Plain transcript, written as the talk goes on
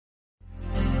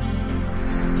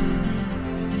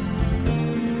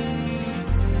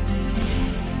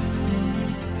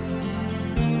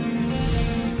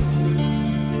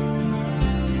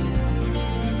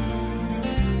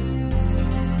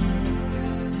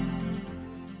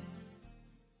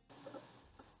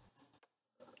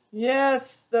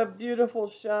Yes, the beautiful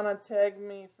Shaunna tagged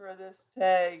me for this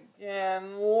tag.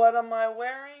 And what am I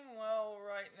wearing? Well,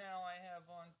 right now I have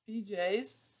on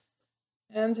PJs.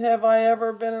 And have I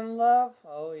ever been in love?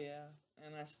 Oh, yeah.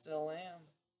 And I still am.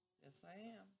 Yes, I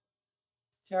am.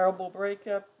 Terrible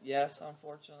breakup? Yes,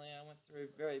 unfortunately, I went through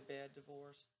a very bad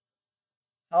divorce.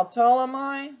 How tall am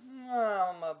I?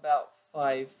 I'm about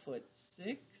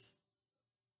 5'6".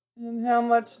 And how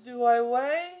much do I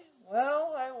weigh?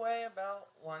 Well, I weigh about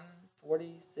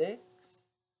 146.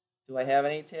 Do I have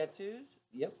any tattoos?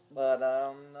 Yep, but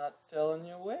I'm not telling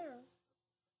you where.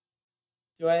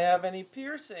 Do I have any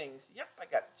piercings? Yep, I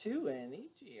got 2 in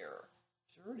each ear.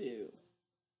 Sure do.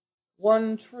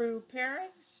 One true pairing,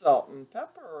 salt and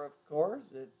pepper, of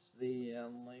course. It's the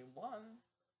only one.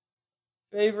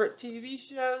 Favorite TV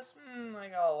shows? I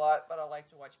got a lot, but I like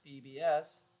to watch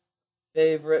PBS.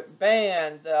 Favorite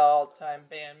band, all-time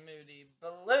band Moody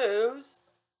Blues.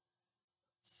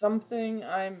 Something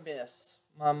I miss.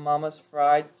 My mama's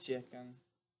fried chicken.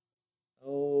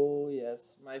 Oh,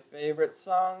 yes. My favorite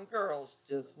song, Girls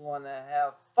Just Wanna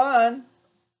Have Fun.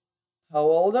 How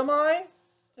old am I?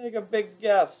 Take a big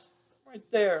guess. Right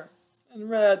there. In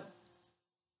red.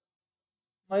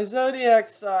 My zodiac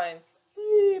sign,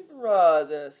 Libra,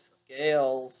 the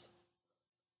scales.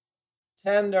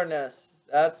 Tenderness.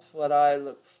 That's what I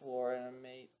look for in a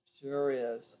mate. Sure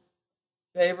is.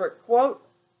 Favorite quote?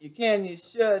 You can, you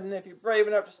should, and if you're brave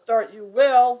enough to start, you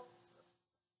will.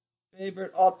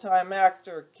 Favorite all-time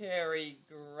actor, Cary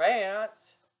Grant.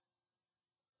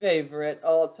 Favorite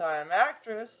all-time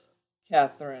actress,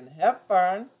 Katharine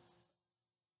Hepburn.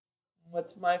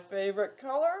 What's my favorite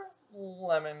color?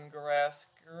 Lemongrass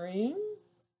green.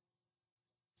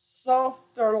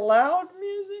 Soft or loud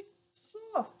music?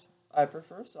 Soft. I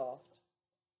prefer soft.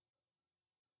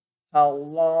 How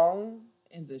long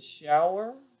in the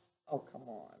shower? Oh, come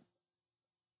on.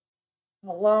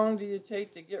 How long do you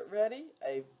take to get ready?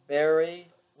 A very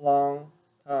long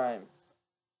time.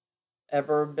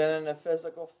 Ever been in a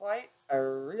physical fight? I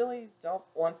really don't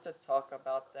want to talk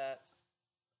about that.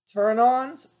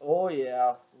 Turn-ons? Oh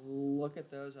yeah, look at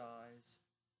those eyes.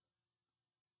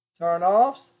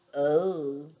 Turn-offs?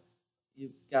 Oh,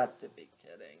 you've got to be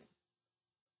kidding.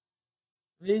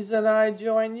 Reason I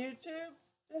join YouTube?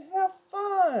 To have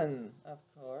fun, of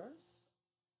course.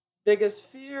 Biggest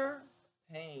fear?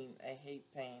 Pain. I hate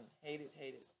pain. Hate it,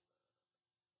 hate it.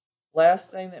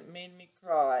 Last thing that made me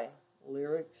cry.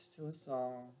 Lyrics to a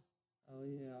song. Oh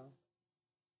yeah.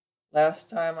 Last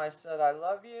time I said I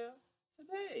love you?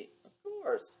 Today, of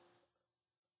course.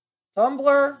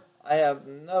 Tumbler? I have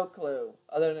no clue,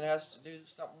 other than it has to do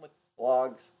something with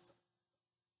blogs.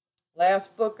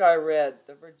 Last book I read,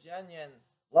 The Virginian.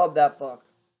 Love that book.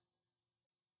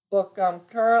 Book I'm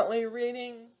currently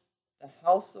reading, The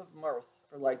House of Mirth,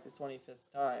 for like the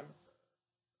 25th time.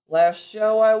 Last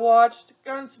show I watched,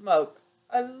 Gunsmoke.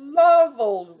 I love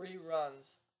old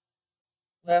reruns.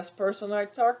 Last person I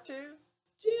talked to,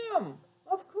 Jim,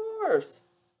 of course.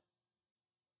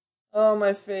 Oh,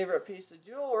 my favorite piece of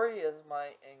jewelry is my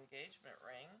engagement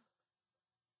ring.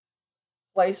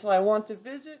 Place I want to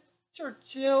visit,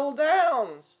 Churchill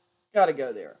Downs. Gotta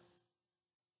go there.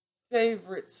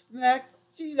 Favorite snack,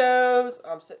 Cheetos.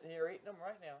 I'm sitting here eating them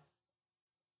right now.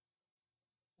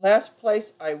 Last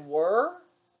place I were,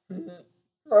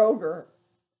 Kroger.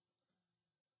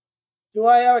 Do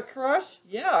I have a crush?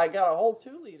 Yeah, I got a whole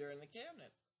 2-liter in the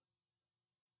cabinet.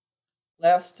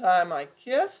 Last time I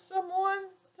kissed someone?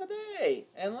 Today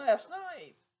and last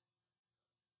night.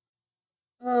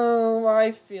 Oh,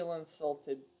 I feel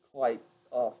insulted quite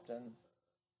often.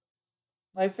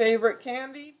 My favorite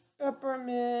candy?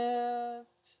 Peppermint.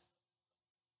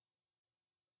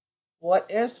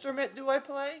 What instrument do I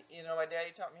play? You know, my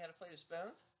daddy taught me how to play the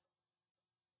spoons.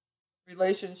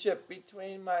 Relationship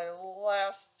between my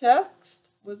last text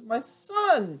was my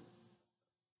son.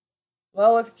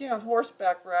 Well, if you count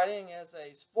horseback riding as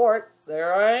a sport,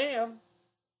 there I am.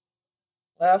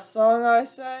 Last song I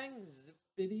sang,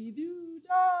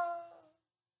 zippity-doo-dah.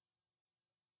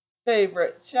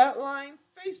 Favorite chat line,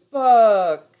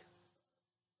 Facebook.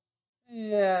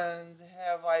 And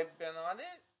have I been on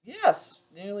it? Yes,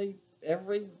 nearly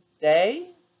every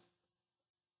day.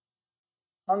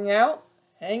 Hung out?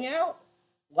 Hang out?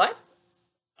 What?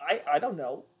 I don't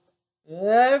know.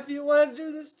 If you want to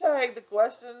do this tag, the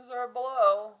questions are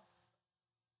below.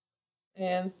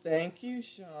 And thank you,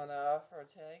 Shaunna, for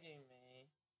tagging me.